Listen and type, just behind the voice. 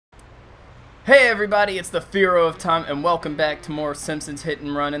Hey everybody, it's the Hero of Time, and welcome back to more Simpsons Hit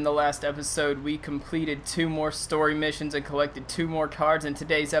and Run. In the last episode, we completed 2 more story missions and collected 2 more cards. In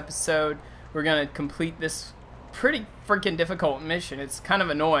today's episode, we're going to complete this pretty freaking difficult mission. It's kind of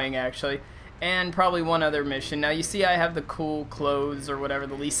annoying, actually, and probably one other mission. Now, you see I have the cool clothes, or whatever,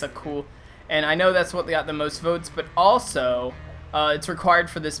 the Lisa cool, and I know that's what got the most votes, but also, it's required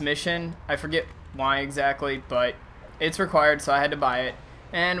for this mission. I forget why exactly, but it's required, so I had to buy it.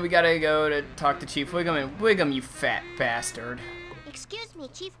 And we gotta go to talk to Chief Wiggum, and Wiggum, you fat bastard. Excuse me,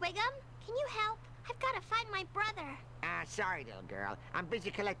 Chief Wiggum? Can you help? I've gotta find my brother. Sorry, little girl. I'm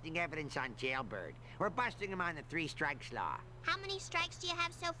busy collecting evidence on Jailbird. We're busting him on the 3 strikes law. How many strikes do you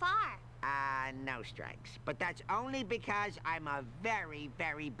have so far? No strikes. But that's only because I'm a very,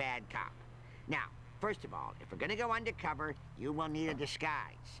 very bad cop. Now, first of all, if we're gonna go undercover, you will need a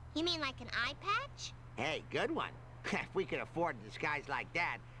disguise. You mean like an eye patch? Hey, good one. If we could afford a disguise like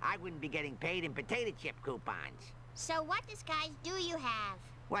that, I wouldn't be getting paid in potato chip coupons. So what disguise do you have?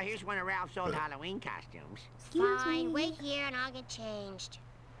 Well, here's one of Ralph's old Halloween costumes. Fine, wait here and I'll get changed.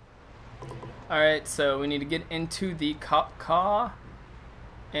 Alright, so we need to get into the cop car.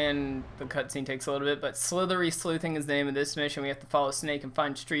 And the cutscene takes a little bit, but Slithery Sleuthing is the name of this mission. We have to follow Snake and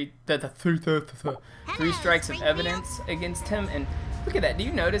find 3 strikes of evidence against him. And look at that. Do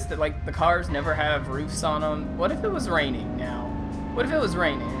you notice that, like, the cars never have roofs on them? What if it was raining now? What if it was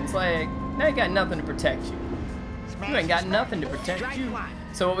raining? It's like, now you got nothing to protect you. You ain't got nothing to protect you.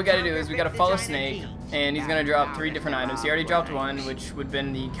 So what we gotta do is we gotta follow Snake, and he's gonna drop 3 different items. He already dropped one, which would have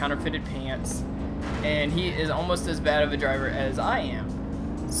been the counterfeited pants. And he is almost as bad of a driver as I am.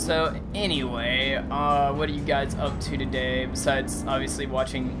 So anyway, what are you guys up to today, besides obviously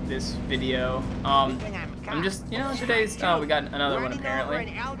watching this video? I'm just, you know, today's, we got another one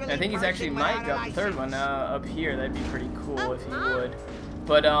apparently. I think he's actually might got the 3rd one up here. That'd be pretty cool if he would.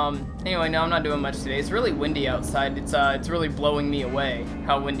 But anyway, no, I'm not doing much today. It's really windy outside. It's really blowing me away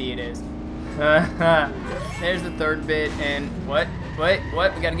how windy it is. There's the 3rd bit, and what?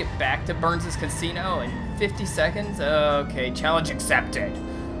 We gotta get back to Burns' casino in 50 seconds? Okay, challenge accepted.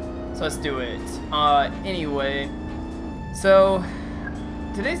 So let's do it. Anyway, so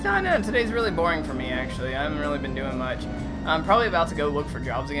today's really boring for me, actually. I haven't really been doing much. I'm probably about to go look for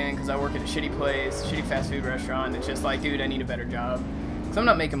jobs again because I work at a shitty place, shitty fast food restaurant. It's just like, dude, I need a better job. So I'm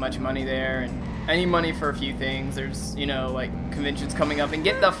not making much money there, and I need money for a few things. There's, you know, like conventions coming up, and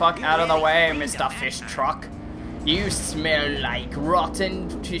get the fuck out of the way, Mr. Fish Truck. You smell like rotten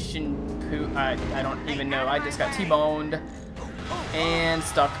fish and poo. I don't even know. I just got T-boned and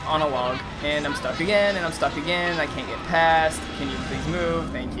stuck on a log, and I'm stuck again, and I'm stuck again. I can't get past. Can you please move?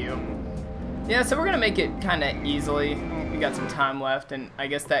 Thank you. Yeah, so we're gonna make it kind of easily. We got some time left, and I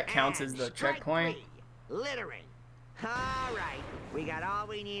guess that counts as the checkpoint. Littering. All right, we got all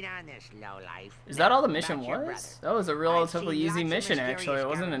we need on this lowlife. Is that all the mission was? That was a relatively easy mission, actually. It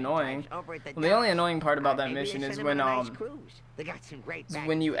wasn't annoying. Well, the only annoying part about that mission is when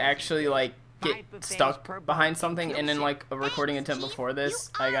you actually like get stuck behind something, and in like a recording attempt before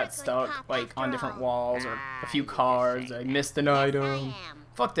this, I got stuck like on different walls or a few cars. I missed an item.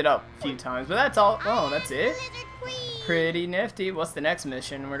 Fucked it up a few times, but that's all. Oh, that's it? Pretty nifty. What's the next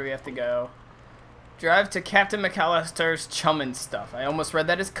mission? Where do we have to go? Drive to Captain McAllister's Chummin' Stuff. I almost read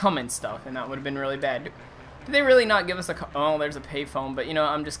that as Cummin' Stuff, and that would have been really bad. Did they really not give us a... Oh, there's a payphone, but, you know,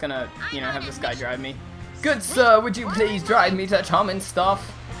 I'm just gonna, you know, have this guy drive me. Good sir, would you please drive me to Chummin'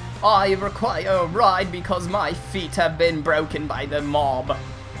 Stuff? I require a ride because my feet have been broken by the mob.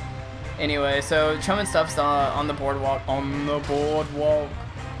 Anyway, so Chummin' Stuff's on the boardwalk. On the boardwalk.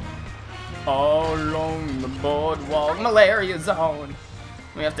 All along the boardwalk. Malaria zone.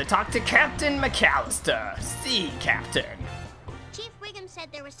 We have to talk to Captain McAllister, sea captain. Chief Wiggum said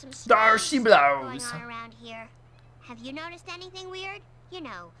there was some There she blows. Going on around here. Have you noticed anything weird? You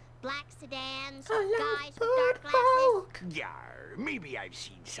know, black sedans, guys with dark glasses. Yar, maybe I've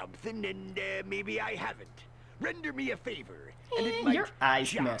seen something, and maybe I haven't. Render me a favor, and it might your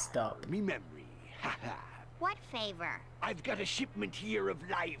eyes messed up. Me memory. Haha. What favor? I've got a shipment here of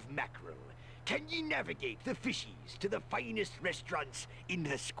live mackerel. Can ye navigate the fishies to the finest restaurants in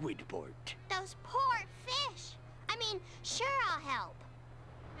the Squidport? Those poor fish. I mean, sure I'll help.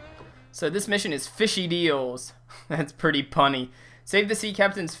 So this mission is fishy deals. That's pretty punny. Save the sea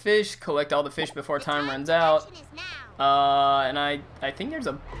captain's fish, collect all the fish before time runs out. And I think there's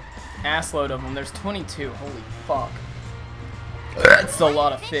a assload of them. There's 22. Holy fuck. That's a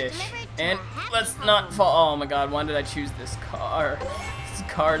lot of fish. And let's not fall. Oh my god, why did I choose this car? This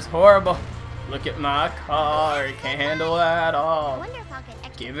car's horrible. Look at my car, it can't handle at all.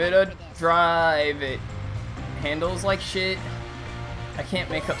 Give it a drive, it handles like shit. I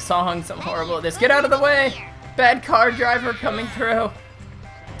can't make up songs. I'm horrible at this. Get out of the way! Bad car driver coming through.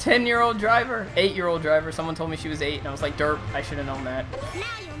 10-year-old driver. 8-year-old driver. Someone told me she was 8, and I was like, derp, I should have known that.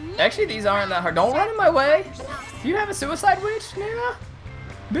 Actually, these aren't that hard. Don't run in my way. You have a suicide wish, nigga?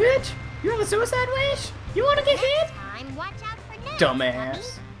 Bitch, you have a suicide wish? You want to get hit?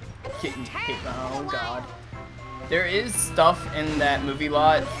 Dumbass. Getting hit. Oh, God. There is stuff in that movie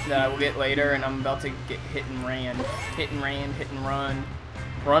lot that I will get later, and I'm about to get hit and ran. Hit and ran, hit and run.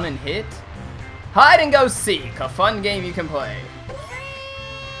 Run and hit? Hide and go seek, a fun game you can play.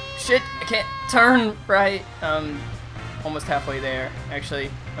 Shit, I can't turn right. Almost halfway there. Actually,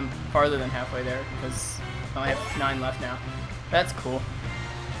 I'm farther than halfway there because I only have 9 left now. That's cool.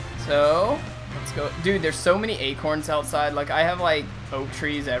 So, let's go. Dude, there's so many acorns outside. Like, I have, like, oak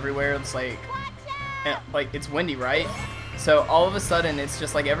trees everywhere. It's like, it's windy, right? So, all of a sudden, it's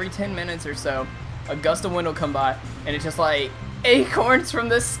just like every 10 minutes or so, a gust of wind will come by, and it's just like acorns from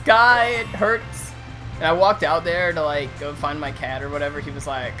the sky. It hurts. And I walked out there to, like, go find my cat or whatever. He was,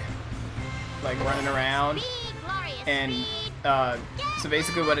 like running around. And, so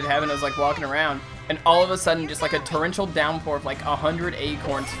basically what had happened, I was, like, walking around, and all of a sudden, just like a torrential downpour of like 100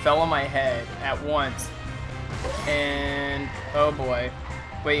 acorns fell on my head at once. And, oh boy.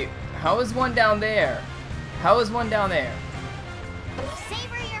 Wait, how is one down there? How is one down there?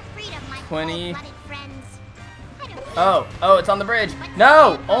 Savor your freedom, my 20. cold-blooded friends. Oh, it's on the bridge.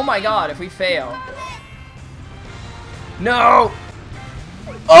 No! Oh my god, if we fail. No!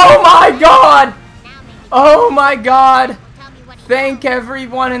 Oh my god! Oh my god! Thank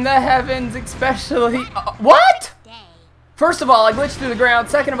everyone in the heavens, especially... what? First of all, I glitched through the ground.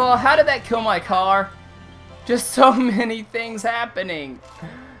 Second of all, how did that kill my car? Just so many things happening.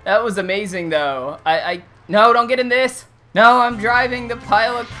 That was amazing, though. No, don't get in this. No, I'm driving the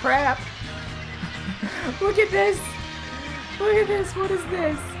pile of crap. Look at this. Look at this. What is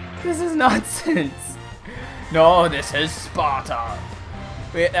this? This is nonsense. No, this is Sparta.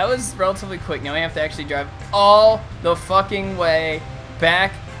 Wait, that was relatively quick. Now we have to actually drive all the fucking way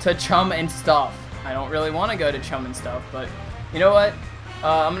back to Chum and Stuff. I don't really want to go to Chum and Stuff, but you know what?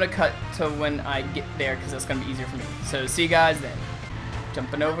 I'm going to cut to when I get there because that's going to be easier for me. So see you guys then.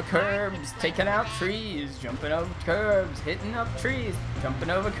 Jumping over curbs, taking out trees, jumping over curbs, hitting up trees, jumping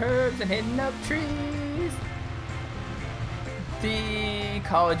over curbs and hitting up trees. The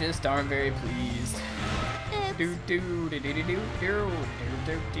ecologists aren't very pleased. Should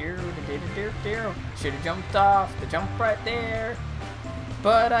have jumped off the jump right there.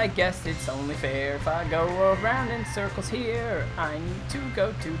 But I guess it's only fair if I go around in circles here. I need to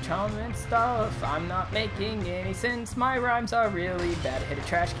go to Chum and Stuff. I'm not making any sense. My rhymes are really bad. Hit a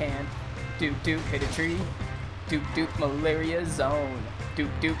trash can. Doop doop, hit a tree. Doop doop, malaria zone.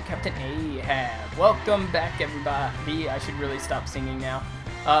 Doop doop, Captain Ahab. Welcome back, everybody. I should really stop singing now.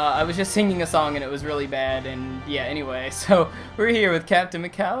 I was just singing a song and it was really bad, and yeah, anyway, so we're here with Captain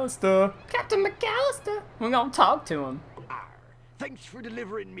McAllister. Captain McAllister! We're gonna talk to him. Thanks for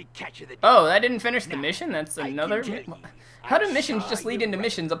delivering me catch of the day. Oh, that didn't finish the mission? That's another... How do missions just lead into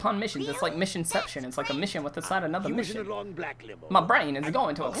missions upon missions? It's like missionception. It's like a mission with inside another mission. My brain is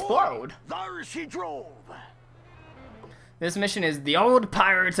going to explode. There she drove. This mission is the old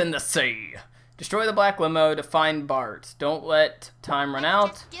pirates in the sea. Destroy the black limo to find Bart. Don't let time run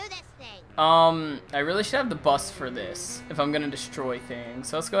out. I really should have the bus for this if I'm gonna destroy things.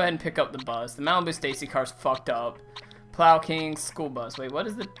 So let's go ahead and pick up the bus. The Malibu Stacy car's fucked up. Plow King school bus. Wait, what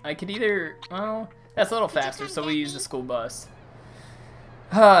is the... I could either... Well, that's a little faster, so we use the school bus.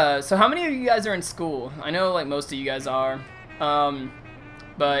 So how many of you guys are in school? I know, like, most of you guys are.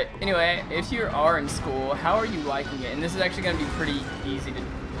 But anyway, if you are in school, how are you liking it? And this is actually gonna be pretty easy to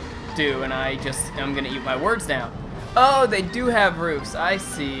do, and I'm gonna eat my words now. Oh, they do have roofs. I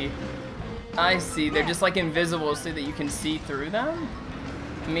see. I see. They're just like invisible so that you can see through them.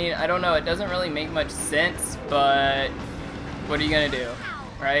 I mean, I don't know. It doesn't really make much sense, but what are you gonna do,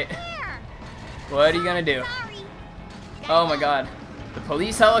 right? What are you gonna do? Oh my God, the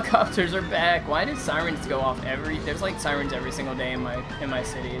police helicopters are back. Why did sirens go off there's like sirens every single day in my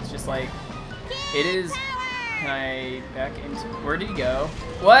city. It's just like, it is. Can I back into... Where did he go?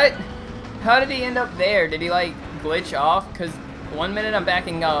 What? How did he end up there? Did he, like, glitch off? Because one minute I'm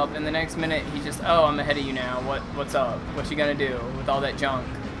backing up, and the next minute he's just, oh, I'm ahead of you now. What's up? What you gonna do with all that junk?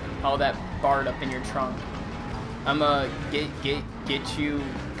 All that Bart up in your trunk? I'ma get you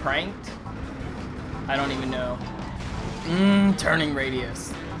pranked? I don't even know. Turning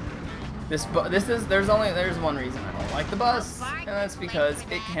radius. There's one reason I don't like the bus, and that's because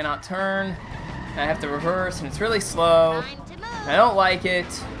it cannot turn. I have to reverse, and it's really slow. I don't like it.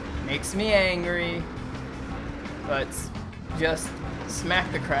 Makes me angry. But just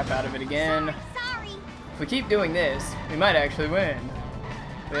smack the crap out of it again. Sorry. If we keep doing this, we might actually win.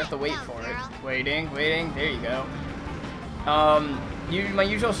 We have to wait Go, for girl. it. Waiting, waiting. There you go. My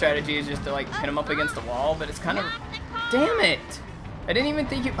usual strategy is just to like pin him up against the wall, but it's kind of. Not the car. Damn it! I didn't even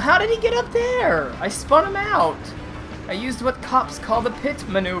think you. How did he get up there? I spun him out. I used what cops call the pit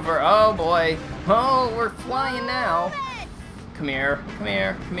maneuver. Oh boy. Oh, we're flying now. Come here, come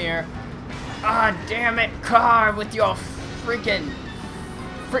here, come here. Ah, damn it, car with your freaking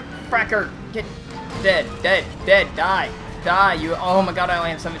fracker. Get dead, dead, dead, die, die. You. Oh my god, I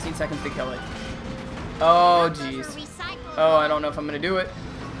only have 17 seconds to kill it. Oh jeez. Oh, I don't know if I'm gonna do it.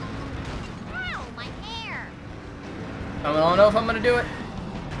 Ow, my hair. I don't know if I'm gonna do it.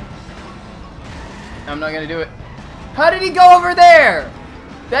 I'm not gonna do it. How did he go over there?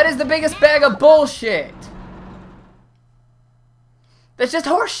 That is the biggest bag of bullshit. That's just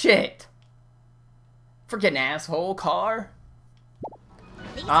horse shit. Freaking asshole car.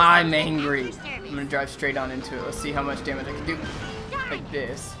 I'm angry. I'm gonna drive straight on into it. Let's see how much damage I can do. Like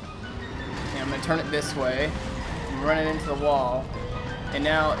this. And I'm gonna turn it this way. And run it into the wall. And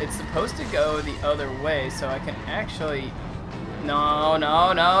now it's supposed to go the other way, so I can actually... No,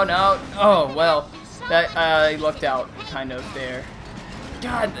 no, no, no. Oh, well. That, I lucked out, kind of, there.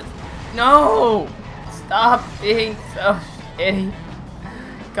 God, no! Stop being so shitty.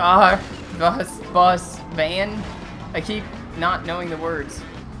 Car, bus, van. I keep not knowing the words.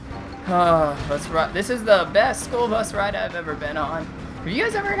 Let's ride. This is the best school bus ride I've ever been on. Have you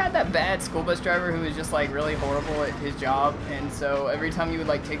guys ever had that bad school bus driver who was just like really horrible at his job, and so every time you would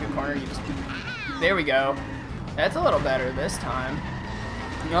like take a corner, you just... There we go. That's a little better this time.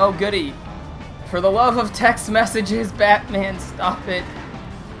 Oh, goody. For the love of text messages, Batman, stop it.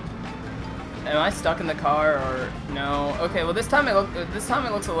 Am I stuck in the car or no? Okay, well this time it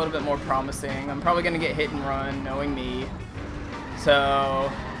looks a little bit more promising. I'm probably gonna get hit and run, knowing me.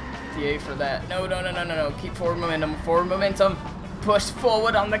 So, yay for that. No, no, no, no, no, no. Keep forward momentum. Forward momentum. Push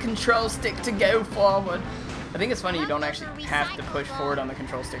forward on the control stick to go forward. I think it's funny you don't actually have to push forward on the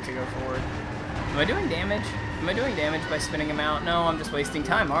control stick to go forward. Am I doing damage? Am I doing damage by spinning him out? No, I'm just wasting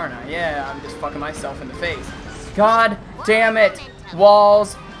time, aren't I? Yeah, I'm just fucking myself in the face. God damn it!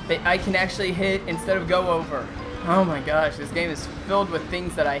 Walls that I can actually hit instead of go over. Oh my gosh, this game is filled with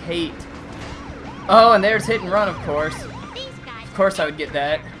things that I hate. Oh, and there's hit and run, of course. Of course I would get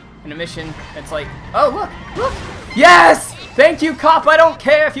that. In a mission, it's like, oh, look, look! Yes! Thank you, cop! I don't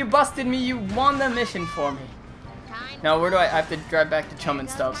care if you busted me, you won the mission for me. Now, where do I have to drive back to Chum and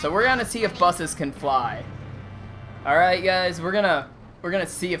stuff? So we're gonna see if buses can fly. Alright, guys, we're gonna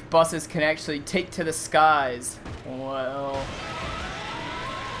see if buses can actually take to the skies. Well,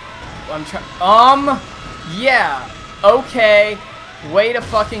 I'm trying. Yeah. Okay. Way to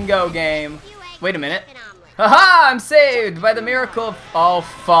fucking go, game. Wait a minute. Haha! I'm saved by the miracle of... Oh,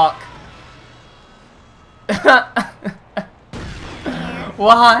 fuck.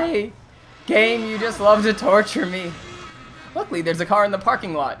 Why? Game, you just love to torture me. Luckily, there's a car in the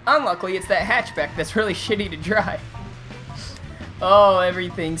parking lot. Unluckily, it's that hatchback that's really shitty to drive. Oh,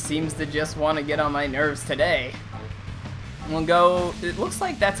 everything seems to just want to get on my nerves today. We'll go... It looks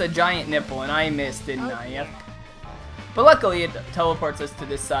like that's a giant nipple, and I missed, didn't I? Yep. But luckily, it teleports us to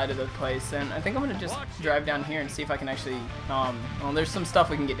this side of the place, and I think I'm going to just drive down here and see if I can actually... well, there's some stuff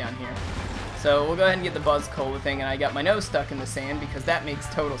we can get down here. So we'll go ahead and get the Buzz Cola thing, and I got my nose stuck in the sand, because that makes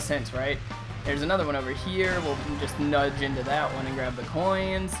total sense, right? There's another one over here. We'll just nudge into that one and grab the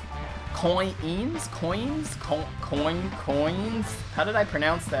coins. Coins? Coins? How did I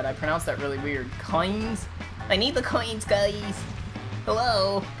pronounce that? I pronounced that really weird. Coins? I need the coins, guys.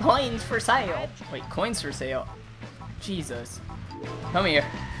 Hello? Coins for sale. Wait, coins for sale. Jesus. Come here.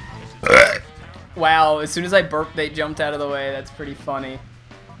 Wow, as soon as I burped, they jumped out of the way. That's pretty funny.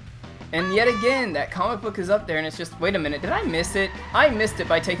 And yet again, that comic book is up there, and it's just, wait a minute, did I miss it? I missed it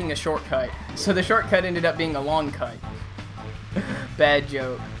by taking a shortcut. So the shortcut ended up being a long cut. Bad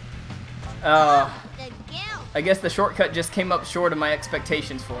joke. I guess the shortcut just came up short of my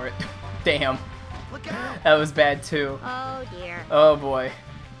expectations for it. Damn. That was bad too. Oh dear. Oh boy.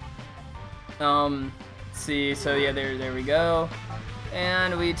 Let's see, so yeah, there we go.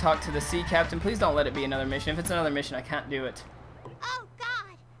 And we talk to the sea captain. Please don't let it be another mission. If it's another mission, I can't do it. Oh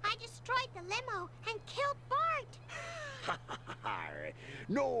God, I destroyed the limo and killed Bart.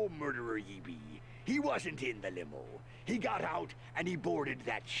 No murderer ye be. He wasn't in the limo. He got out and he boarded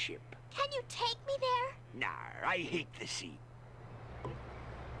that ship. Can you take me there? Nah, I hate the sea.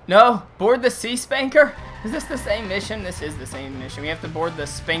 No, board the sea spanker? Is this the same mission? This is the same mission. We have to board the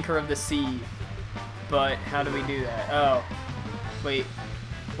spanker of the sea. But how do we do that? Oh, wait,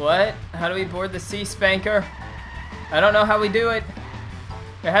 what? How do we board the sea spanker? I don't know how we do it.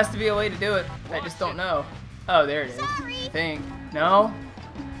 There has to be a way to do it. I just don't know. Oh, there it is. I think. No?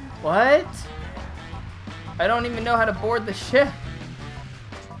 What? I don't even know how to board the ship.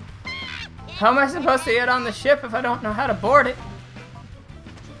 How am I supposed to get on the ship if I don't know how to board it?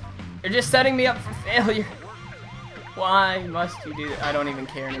 You're just setting me up for failure. Why must you do that? I don't even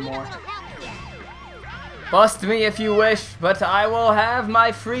care anymore. Bust me if you wish, but I will have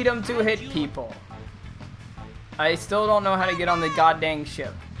my freedom to hit people. I still don't know how to get on the goddamn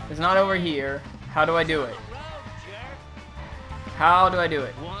ship. It's not over here. How do I do it? How do I do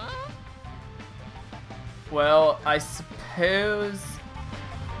it? Well, I suppose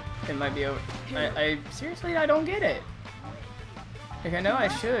it might be over. I seriously, I don't get it. Like, I know I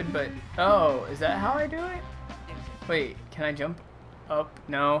should, but oh, is that how I do it? Wait, can I jump up?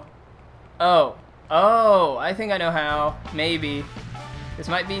 No. Oh, I think I know how. Maybe. This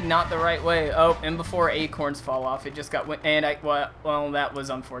might be not the right way. Oh, and before acorns fall off, it just got and well, that was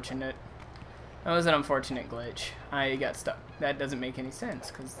unfortunate. That was an unfortunate glitch. I got stuck. That doesn't make any sense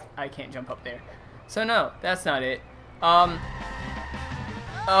because I can't jump up there. So no, that's not it.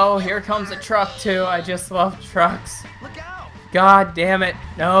 Oh, here comes a truck too. I just love trucks. God damn it.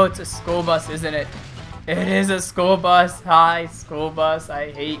 No, it's a school bus, isn't it? It is a school bus. Hi, school bus.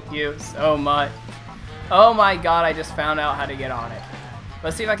 I hate you so much. Oh my god, I just found out how to get on it.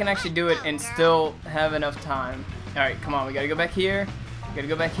 Let's see if I can actually do it and still have enough time. Alright, come on. We gotta go back here. We gotta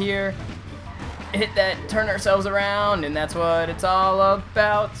go back here. Hit that, turn ourselves around, and that's what it's all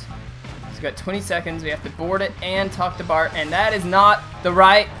about. So we got 20 seconds. We have to board it and talk to Bart, and that is not the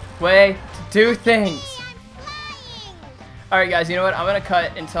right way to do things. Alright guys, you know what? I'm going to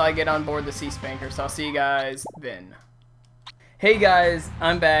cut until I get on board the Sea Spanker, so I'll see you guys then. Hey guys,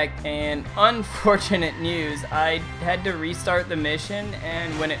 I'm back, and unfortunate news, I had to restart the mission,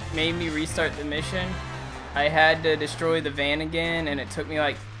 and when it made me restart the mission, I had to destroy the van again, and it took me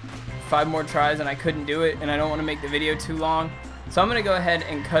like 5 more tries, and I couldn't do it, and I don't want to make the video too long. So I'm going to go ahead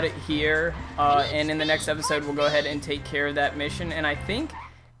and cut it here, and in the next episode, we'll go ahead and take care of that mission, and I think,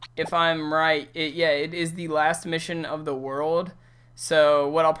 if I'm right, it is the last mission of the world. So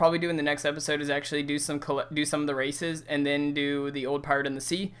what I'll probably do in the next episode is actually do some of the races and then do the Old Pirate in the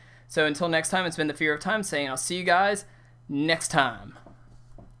Sea. So until next time, it's been the Fear of Time saying I'll see you guys next time.